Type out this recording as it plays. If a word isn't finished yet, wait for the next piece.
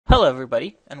Hello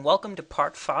everybody, and welcome to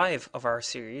part 5 of our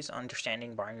series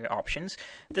Understanding Binary Options.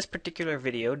 This particular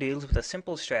video deals with a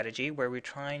simple strategy where we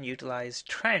try and utilize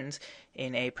trends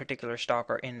in a particular stock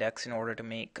or index in order to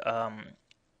make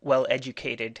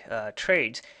well-educated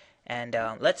trades. And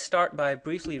let's start by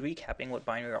briefly recapping what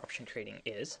binary option trading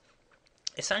is.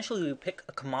 Essentially, we pick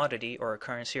a commodity or a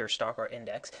currency or stock or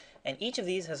index, and each of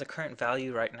these has a current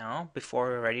value right now before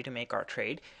we're ready to make our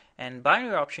trade. And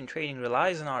binary option trading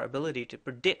relies on our ability to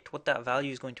predict what that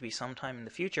value is going to be sometime in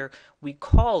the future. We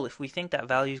call if we think that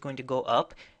value is going to go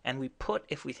up, and we put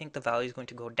if we think the value is going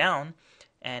to go down.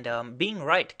 And being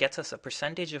right gets us a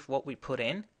percentage of what we put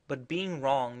in, but being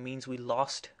wrong means we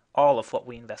lost all of what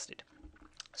we invested.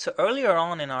 So earlier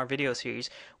on in our video series,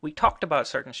 we talked about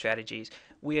certain strategies.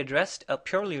 We addressed a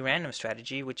purely random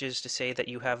strategy, which is to say that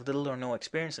you have little or no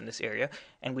experience in this area,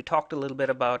 and we talked a little bit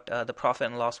about the profit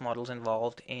and loss models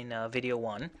involved in video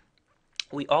 1.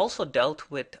 We also dealt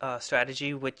with a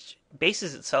strategy which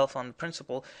bases itself on the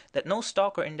principle that no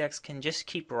stock or index can just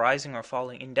keep rising or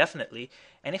falling indefinitely,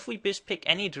 and if we just pick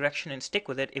any direction and stick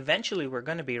with it, eventually we're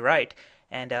going to be right.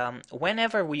 And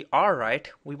whenever we are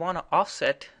right, we want to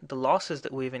offset the losses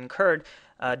that we've incurred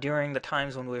during the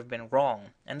times when we've been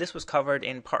wrong. And this was covered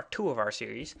in part 2 of our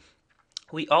series.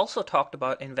 We also talked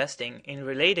about investing in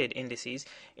related indices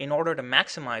in order to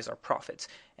maximize our profits.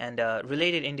 And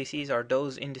related indices are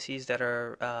those indices that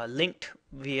are linked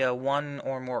via one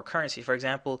or more currencies. For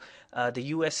example, the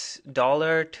US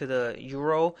dollar to the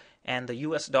euro and the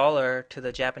US dollar to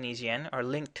the Japanese yen are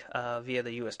linked via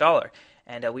the US dollar.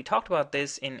 And we talked about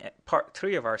this in part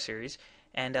 3 of our series.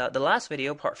 And the last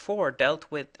video, part 4, dealt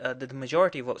with the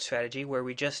majority vote strategy, where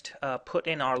we just put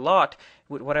in our lot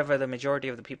with whatever the majority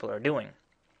of the people are doing.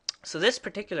 So this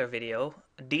particular video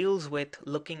deals with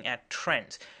looking at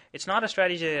trends. It's not a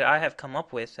strategy that I have come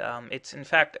up with. It's in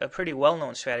fact a pretty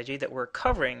well-known strategy that we're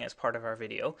covering as part of our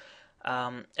video.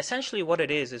 Essentially what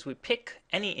it is we pick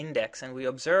any index and we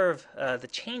observe the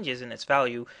changes in its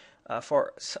value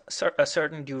for a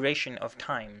certain duration of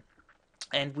time.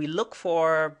 And we look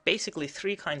for basically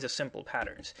 3 kinds of simple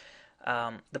patterns.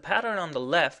 The pattern on the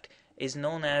left is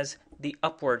known as the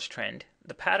upwards trend.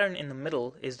 The pattern in the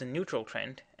middle is the neutral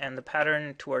trend, and the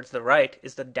pattern towards the right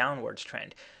is the downwards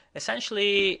trend.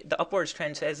 Essentially, the upwards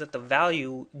trend says that the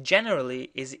value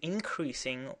generally is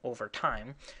increasing over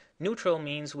time. Neutral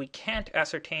means we can't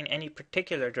ascertain any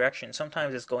particular direction.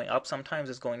 Sometimes it's going up, sometimes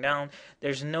it's going down.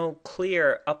 There's no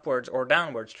clear upwards or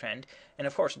downwards trend. And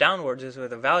of course, downwards is where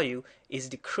the value is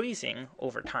decreasing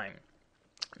over time.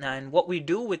 Now, and what we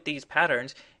do with these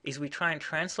patterns is we try and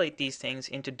translate these things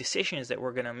into decisions that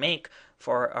we're going to make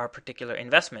for our particular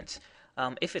investments.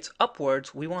 If it's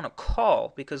upwards, we want to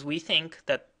call because we think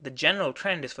that the general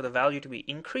trend is for the value to be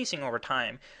increasing over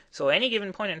time. So at any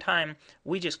given point in time,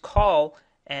 we just call,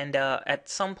 and at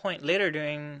some point later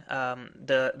during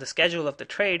the schedule of the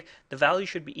trade, the value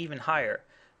should be even higher.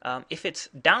 If it's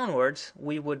downwards,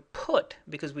 we would put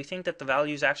because we think that the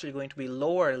value is actually going to be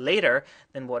lower later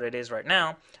than what it is right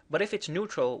now. But if it's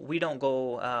neutral, we don't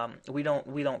go, we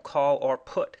don't call or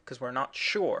put because we're not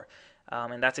sure.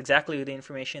 And that's exactly the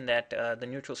information that the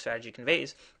neutral strategy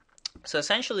conveys. So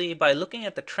essentially, by looking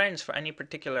at the trends for any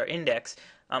particular index,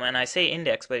 and I say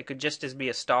index, but it could just as be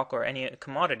a stock or any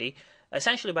commodity.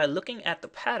 Essentially, by looking at the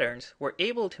patterns, we're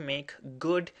able to make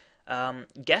good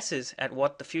guesses at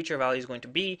what the future value is going to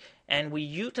be, and we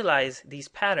utilize these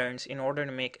patterns in order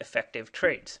to make effective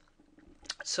trades.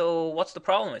 So what's the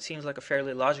problem? It seems like a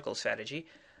fairly logical strategy.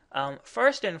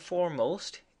 First and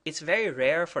foremost, it's very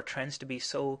rare for trends to be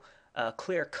so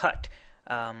clear-cut.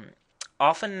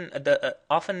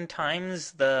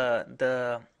 Oftentimes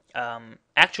the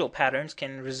actual patterns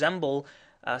can resemble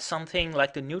something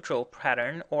like the neutral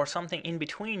pattern or something in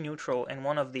between neutral and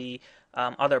one of the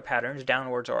other patterns,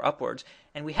 downwards or upwards,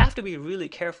 and we have to be really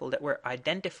careful that we're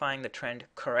identifying the trend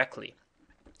correctly.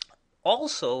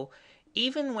 Also,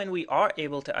 even when we are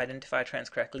able to identify trends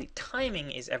correctly,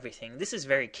 timing is everything. This is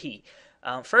very key.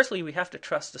 Firstly, we have to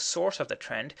trust the source of the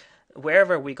trend,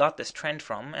 wherever we got this trend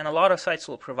from, and a lot of sites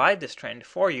will provide this trend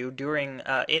for you during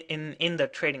in the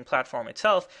trading platform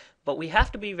itself, but we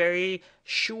have to be very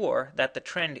sure that the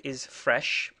trend is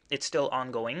fresh, it's still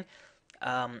ongoing.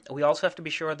 We also have to be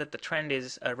sure that the trend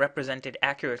is represented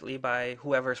accurately by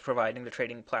whoever is providing the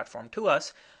trading platform to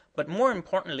us. But more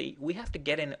importantly, we have to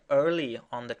get in early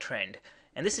on the trend.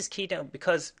 And this is key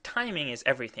because timing is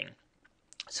everything.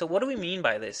 So what do we mean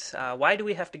by this? Why do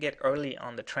we have to get early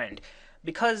on the trend?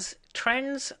 Because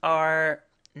trends are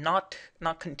not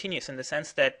continuous, in the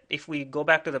sense that if we go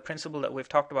back to the principle that we've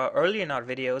talked about earlier in our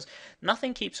videos,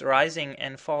 nothing keeps rising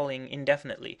and falling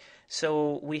indefinitely.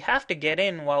 So we have to get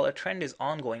in while a trend is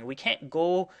ongoing. We can't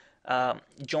go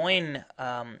join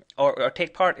or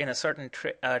take part in a certain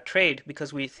trade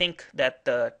because we think that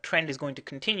the trend is going to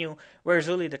continue, whereas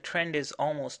really the trend is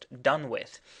almost done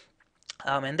with.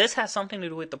 And this has something to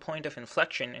do with the point of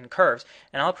inflection in curves,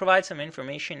 and I'll provide some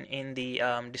information in the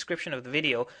description of the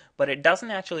video, but it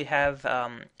doesn't actually have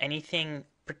anything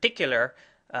particular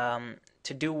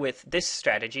to do with this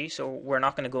strategy, so we're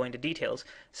not going to go into details.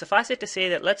 Suffice it to say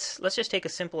that let's just take a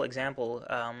simple example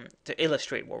to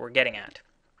illustrate what we're getting at.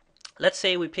 Let's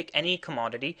say we pick any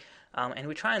commodity and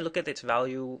we try and look at its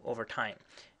value over time,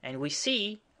 and we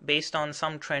see, based on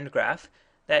some trend graph,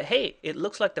 that, hey, it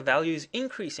looks like the value is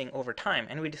increasing over time,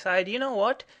 and we decide, you know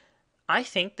what, I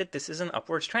think that this is an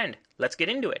upwards trend. Let's get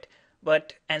into it.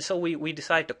 And so we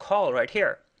decide to call right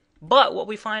here. But what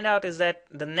we find out is that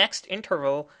the next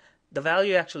interval, the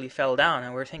value actually fell down,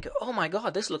 and we're thinking, oh my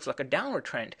god, this looks like a downward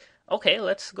trend. Okay,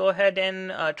 let's go ahead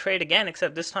and trade again,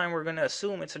 except this time we're going to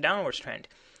assume it's a downwards trend.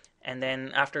 And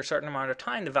then after a certain amount of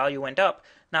time, the value went up.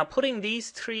 Now, putting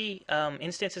these three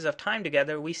instances of time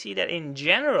together, we see that in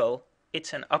general,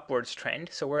 it's an upwards trend.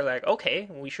 So we're like, okay,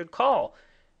 we should call.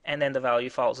 And then the value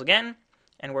falls again,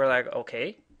 and we're like,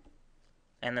 okay.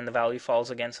 And then the value falls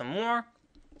again some more,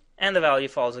 and the value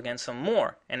falls again some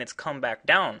more, and it's come back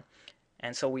down.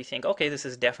 And so we think, okay, this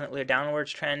is definitely a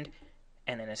downwards trend,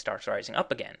 and then it starts rising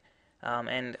up again.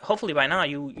 And hopefully by now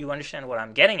you understand what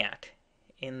I'm getting at,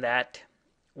 in that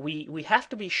we have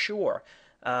to be sure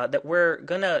that we're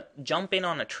going to jump in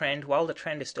on a trend while the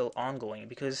trend is still ongoing,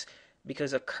 because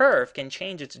a curve can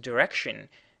change its direction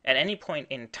at any point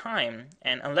in time,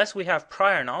 and unless we have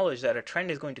prior knowledge that a trend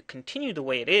is going to continue the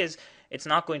way it is, it's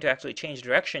not going to actually change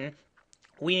direction.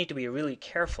 We need to be really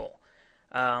careful.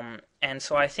 And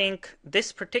so I think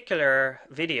this particular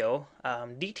video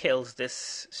details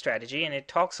this strategy, and it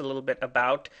talks a little bit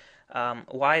about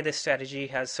why this strategy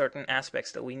has certain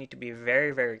aspects that we need to be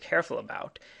very, very careful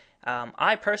about.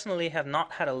 I personally have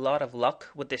not had a lot of luck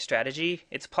with this strategy.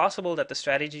 It's possible that the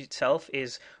strategy itself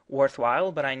is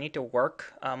worthwhile, but I need to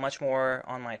work much more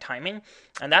on my timing.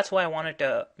 And that's why I wanted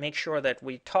to make sure that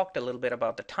we talked a little bit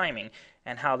about the timing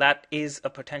and how that is a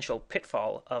potential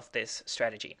pitfall of this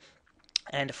strategy.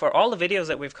 And for all the videos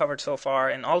that we've covered so far,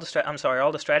 and all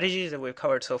the strategies that we've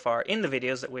covered so far in the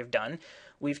videos that we've done,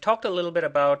 we've talked a little bit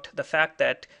about the fact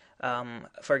that,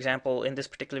 for example, in this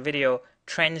particular video,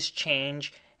 trends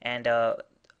change, and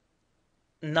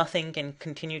nothing can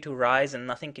continue to rise and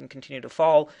nothing can continue to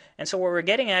fall. And so what we're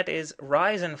getting at is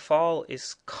rise and fall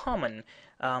is common,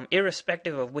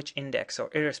 irrespective of which index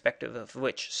or irrespective of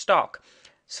which stock.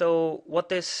 So what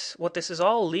this is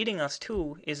all leading us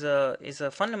to is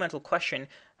a fundamental question: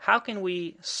 how can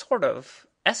we sort of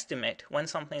estimate when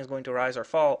something is going to rise or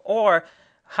fall, or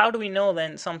how do we know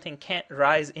then something can't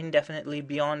rise indefinitely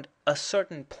beyond a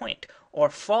certain point or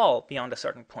fall beyond a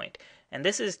certain point? And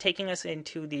this is taking us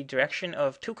into the direction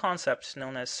of two concepts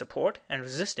known as support and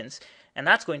resistance, and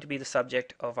that's going to be the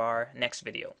subject of our next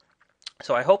video.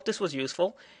 So I hope this was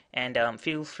useful, and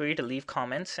feel free to leave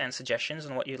comments and suggestions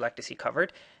on what you'd like to see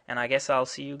covered, and I guess I'll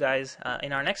see you guys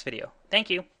in our next video. Thank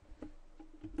you.